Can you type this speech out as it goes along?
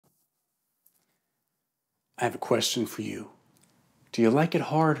I have a question for you. Do you like it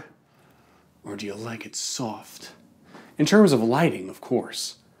hard or do you like it soft? In terms of lighting, of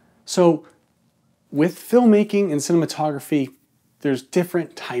course. So with filmmaking and cinematography, there's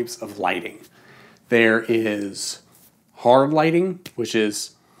different types of lighting. There is hard lighting, which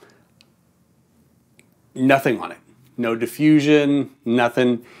is nothing on it. No diffusion,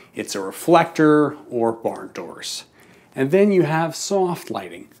 nothing. It's a reflector or barn doors. And then you have soft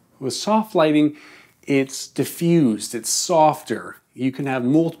lighting. With soft lighting, it's diffused, it's softer. You can have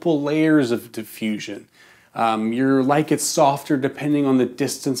multiple layers of diffusion. Your light gets softer depending on the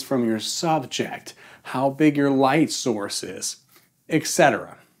distance from your subject, how big your light source is,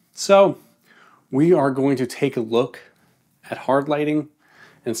 etc. So we are going to take a look at hard lighting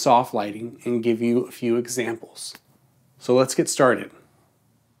and soft lighting and give you a few examples. So let's get started.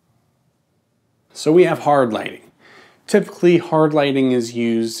 So we have hard lighting. Typically, hard lighting is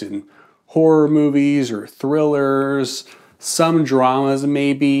used in horror movies or thrillers, some dramas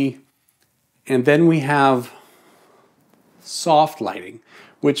maybe. And then we have soft lighting,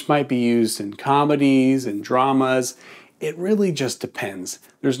 which might be used in comedies and dramas. It really just depends.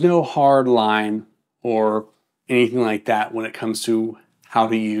 There's no hard line or anything like that when it comes to how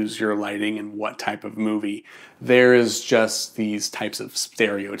to use your lighting and what type of movie. There is just these types of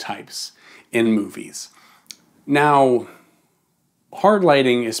stereotypes in movies. Now, hard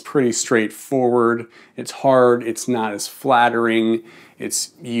lighting is pretty straightforward. It's hard, it's not as flattering.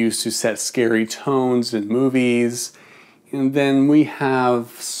 It's used to set scary tones in movies. And then we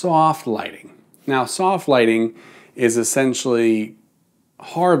have soft lighting. Now, soft lighting is essentially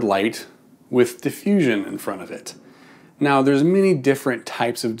hard light with diffusion in front of it. Now, there's many different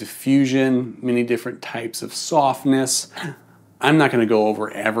types of diffusion, many different types of softness. I'm not going to go over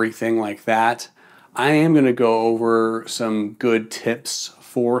everything like that. I am going to go over some good tips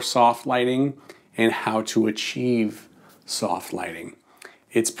for soft lighting and how to achieve soft lighting.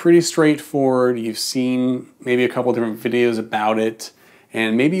 It's pretty straightforward. You've seen maybe a couple different videos about it,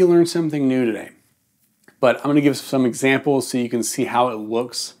 and maybe you learned something new today. But I'm going to give some examples so you can see how it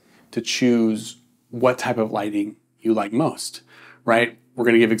looks to choose what type of lighting you like most, right? We're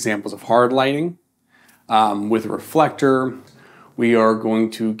going to give examples of hard lighting with a reflector. We are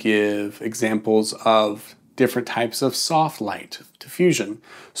going to give examples of different types of soft light diffusion.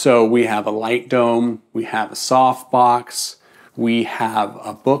 So we have a light dome, we have a soft box, we have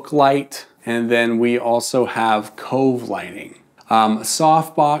a book light, and then we also have Cove lighting. A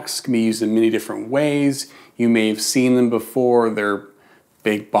soft box can be used in many different ways. You may have seen them before. They're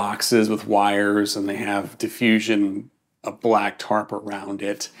big boxes with wires and they have diffusion, a black tarp around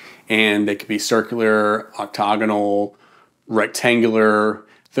it. And they could be circular, octagonal, rectangular.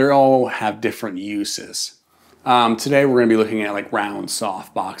 They all have different uses. Today we're going to be looking at like round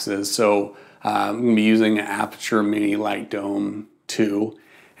soft boxes. So I'm going to be using an aputure mini light dome too.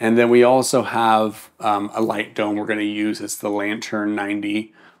 And then we also have a light dome we're going to use. It's the Lantern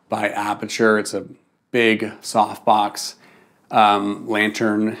 90 by Aputure. It's a big soft box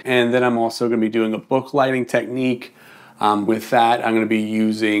lantern. And then I'm also going to be doing a book lighting technique. With that, I'm going to be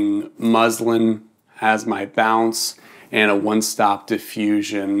using muslin as my bounce and a one-stop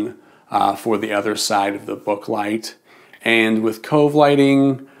diffusion for the other side of the book light. And with Cove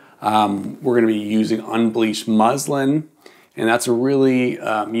lighting, we're going to be using unbleached muslin. And that's a really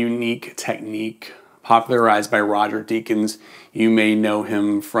unique technique popularized by Roger Deakins. You may know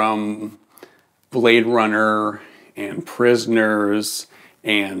him from Blade Runner and Prisoners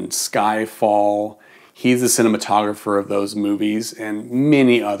and Skyfall. He's the cinematographer of those movies and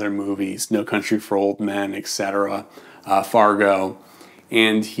many other movies, No Country for Old Men, etc., Fargo.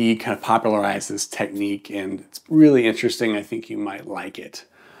 And he kind of popularized this technique, and it's really interesting. I think you might like it.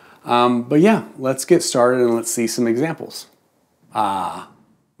 But yeah, let's get started and let's see some examples.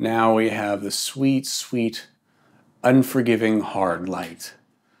 Now we have the sweet, sweet, unforgiving hard light.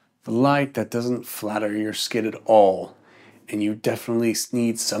 The light that doesn't flatter your skin at all, and you definitely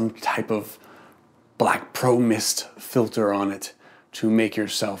need some type of black pro mist filter on it to make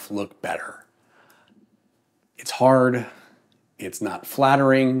yourself look better. It's hard, it's not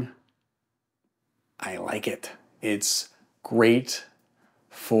flattering. I like it. It's great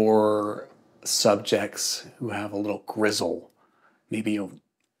for subjects who have a little grizzle, maybe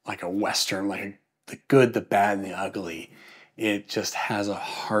like a Western, like the good, the bad, and the ugly. It just has a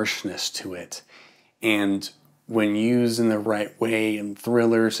harshness to it. And when used in the right way in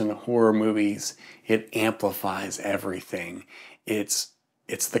thrillers and horror movies, it amplifies everything. It's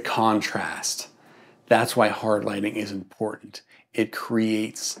the contrast. That's why hard lighting is important. It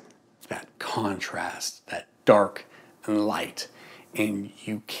creates that contrast, that dark and light. And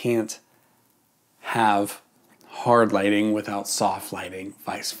you can't have hard lighting without soft lighting,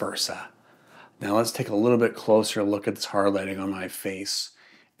 vice versa. Now let's take a little bit closer look at this hard lighting on my face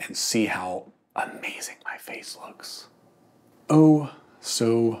and see how amazing my face looks. Oh,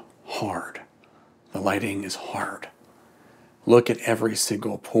 so hard. The lighting is hard. Look at every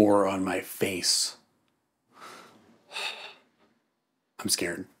single pore on my face. I'm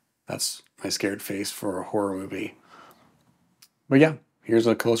scared. That's my scared face for a horror movie. But yeah, here's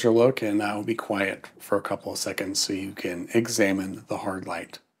a closer look, and I will be quiet for a couple of seconds so you can examine the hard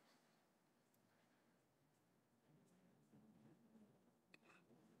light.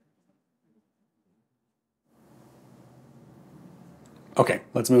 Okay,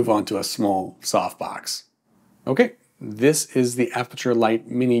 let's move on to a small softbox. Okay, this is the Aputure Light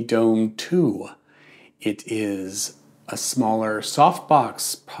Mini Dome 2. It is a smaller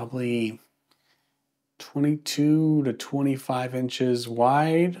softbox, probably 22 to 25 inches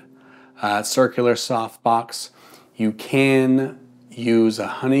wide, circular softbox. You can use a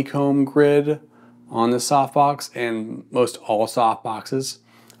honeycomb grid on the softbox, and most all softboxes.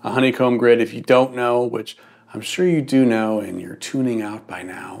 A honeycomb grid, if you don't know, which I'm sure you do know and you're tuning out by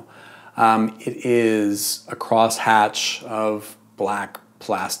now, it is a crosshatch of black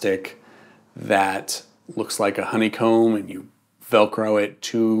plastic that looks like a honeycomb, and you Velcro it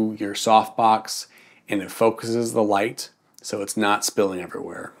to your softbox and it focuses the light so it's not spilling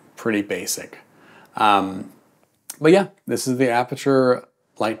everywhere. Pretty basic. But yeah, this is the Aputure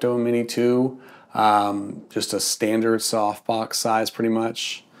Light Dome Mini 2. Just a standard softbox size pretty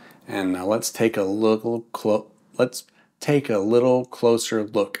much. And now let's take a little closer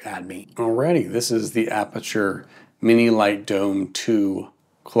look at me. Alrighty, this is the Aputure Mini Light Dome 2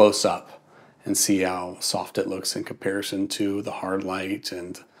 close up, and see how soft it looks in comparison to the hard light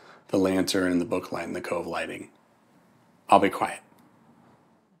and the lantern and the book light and the Cove lighting. I'll be quiet.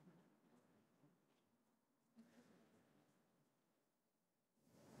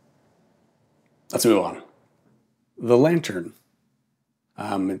 Let's move on. The lantern.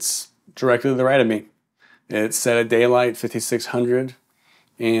 It's directly to the right of me. It's set at daylight 5600,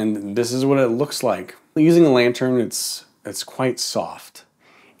 and this is what it looks like. Using a lantern, it's quite soft,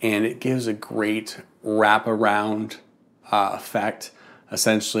 and it gives a great wraparound effect.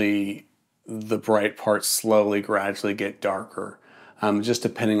 Essentially, the bright parts slowly, gradually get darker, just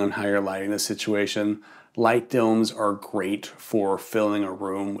depending on how you're lighting the situation. Light domes are great for filling a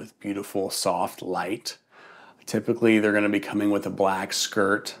room with beautiful, soft light. Typically, they're going to be coming with a black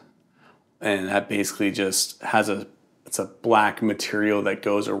skirt, and that basically just has it's a black material that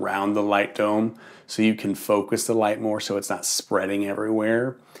goes around the light dome so you can focus the light more so it's not spreading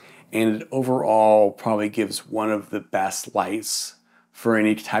everywhere. And it overall probably gives one of the best lights for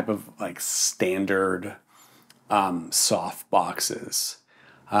any type of like standard soft boxes.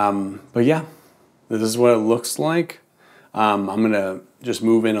 But yeah, this is what it looks like. I'm gonna just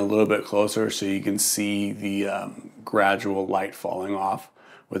move in a little bit closer so you can see the gradual light falling off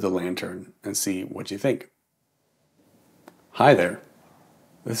with the lantern and see what you think. Hi there.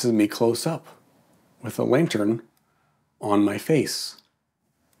 This is me close up with a lantern on my face.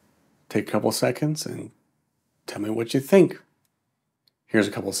 Take a couple seconds and tell me what you think. Here's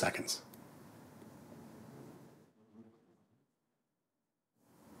a couple seconds.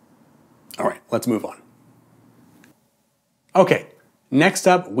 All right, let's move on. Okay, next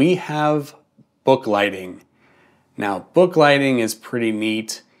up we have book lighting. Now, book lighting is pretty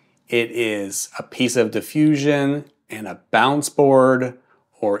neat. It is a piece of diffusion and a bounce board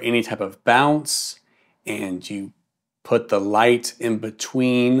or any type of bounce, and you put the light in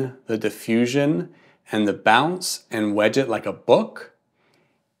between the diffusion and the bounce and wedge it like a book.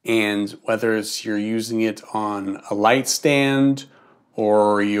 And whether it's you're using it on a light stand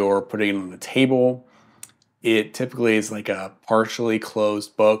or you're putting it on a table, it typically is like a partially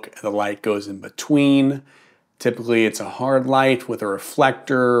closed book and the light goes in between. Typically it's a hard light with a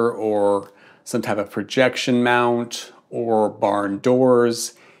reflector or some type of projection mount or barn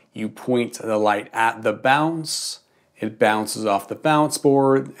doors. You point the light at the bounce, it bounces off the bounce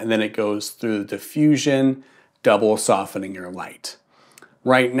board, and then it goes through the diffusion, double softening your light.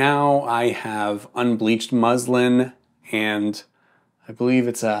 Right now I have unbleached muslin, and I believe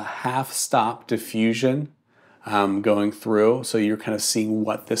it's a half stop diffusion going through, so you're kind of seeing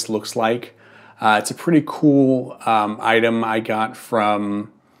what this looks like. It's a pretty cool item I got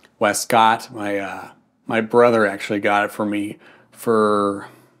from Westscott. My brother actually got it for me for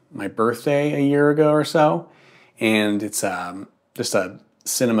my birthday a year ago or so, and it's just a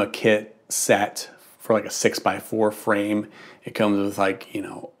cinema kit set for like a 6x4 frame. It comes with like, you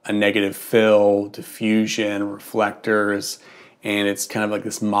know, a negative fill, diffusion, reflectors, and it's kind of like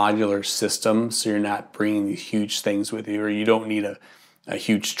this modular system, so you're not bringing these huge things with you, or you don't need a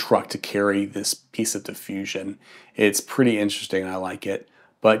huge truck to carry this piece of diffusion. It's pretty interesting. I like it.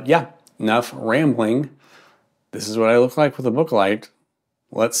 But yeah, enough rambling. This is what I look like with a book light.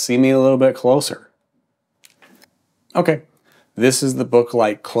 Let's see me a little bit closer. Okay, this is the book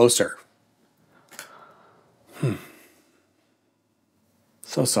light closer.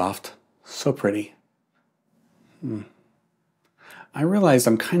 So soft, so pretty. I realized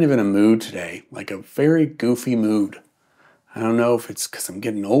I'm kind of in a mood today, like a very goofy mood. I don't know if it's because I'm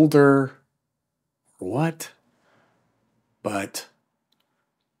getting older or what, but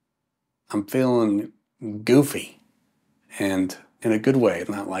I'm feeling goofy, and in a good way,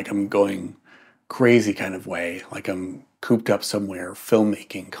 not like I'm going crazy kind of way, like I'm cooped up somewhere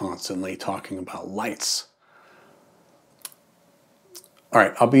filmmaking constantly talking about lights. All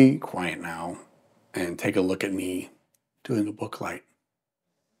right, I'll be quiet now and take a look at me doing a book light.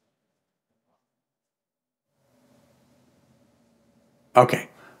 Okay,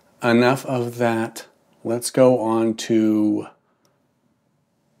 enough of that. Let's go on to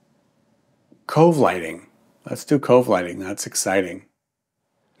Cove lighting. Let's do Cove lighting. That's exciting.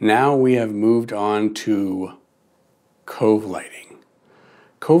 Now we have moved on to Cove lighting.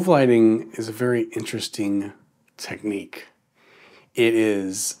 Cove lighting is a very interesting technique. It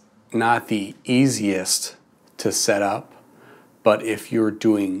is not the easiest to set up, but if you're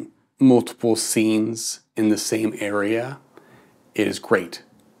doing multiple scenes in the same area, it is great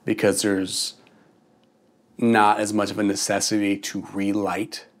because there's not as much of a necessity to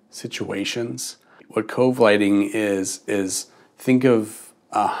relight situations. What Cove lighting is think of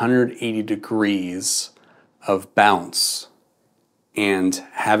 180 degrees of bounce and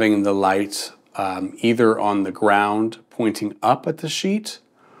having the light either on the ground pointing up at the sheet,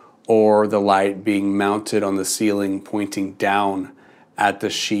 or the light being mounted on the ceiling pointing down at the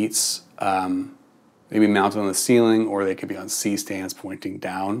sheets. Maybe mounted on the ceiling, or they could be on C-stands pointing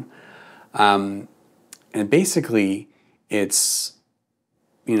down. And basically, it's,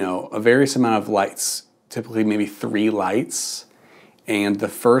 a various amount of lights, typically maybe 3 lights. And the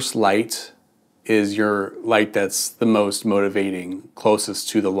first light is your light that's the most motivating, closest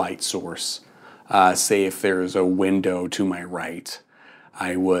to the light source. Say if there's a window to my right,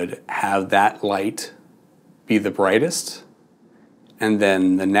 I would have that light be the brightest, and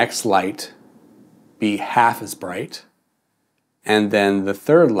then the next light be half as bright, and then the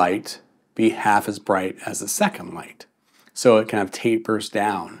third light be half as bright as the second light. So it kind of tapers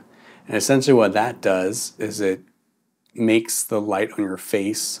down. And essentially what that does is it makes the light on your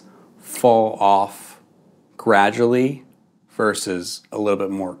face fall off gradually versus a little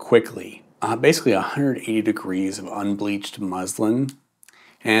bit more quickly. Basically 180 degrees of unbleached muslin.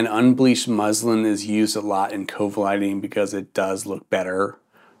 And unbleached muslin is used a lot in Cove lighting because it does look better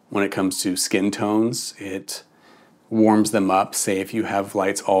when it comes to skin tones. It warms them up. Say if you have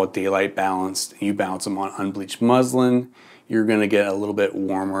lights all daylight balanced, and you balance them on unbleached muslin, you're gonna get a little bit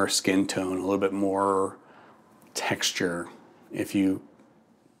warmer skin tone, a little bit more texture, if you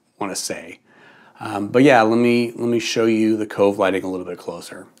wanna say. But yeah, let me show you the Cove lighting a little bit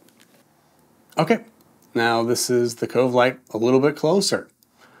closer. Okay, now this is the Cove light a little bit closer.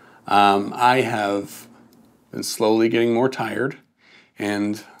 I have been slowly getting more tired,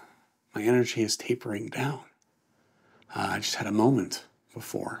 and my energy is tapering down. I just had a moment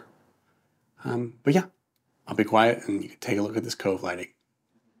before. But yeah, I'll be quiet and you can take a look at this Cove lighting.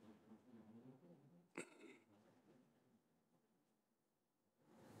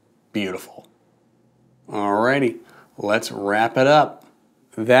 Beautiful. Alrighty, let's wrap it up.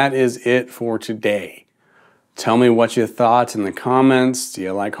 That is it for today. Tell me what you thought in the comments. Do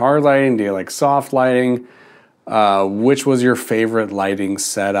you like hard lighting? Do you like soft lighting? Which was your favorite lighting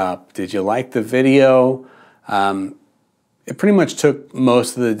setup? Did you like the video? It pretty much took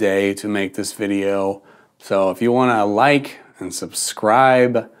most of the day to make this video. So if you want to like and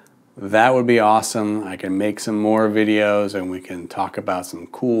subscribe, that would be awesome. I can make some more videos and we can talk about some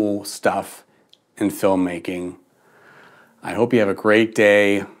cool stuff in filmmaking. I hope you have a great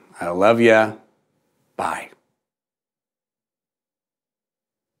day. I love ya. Bye.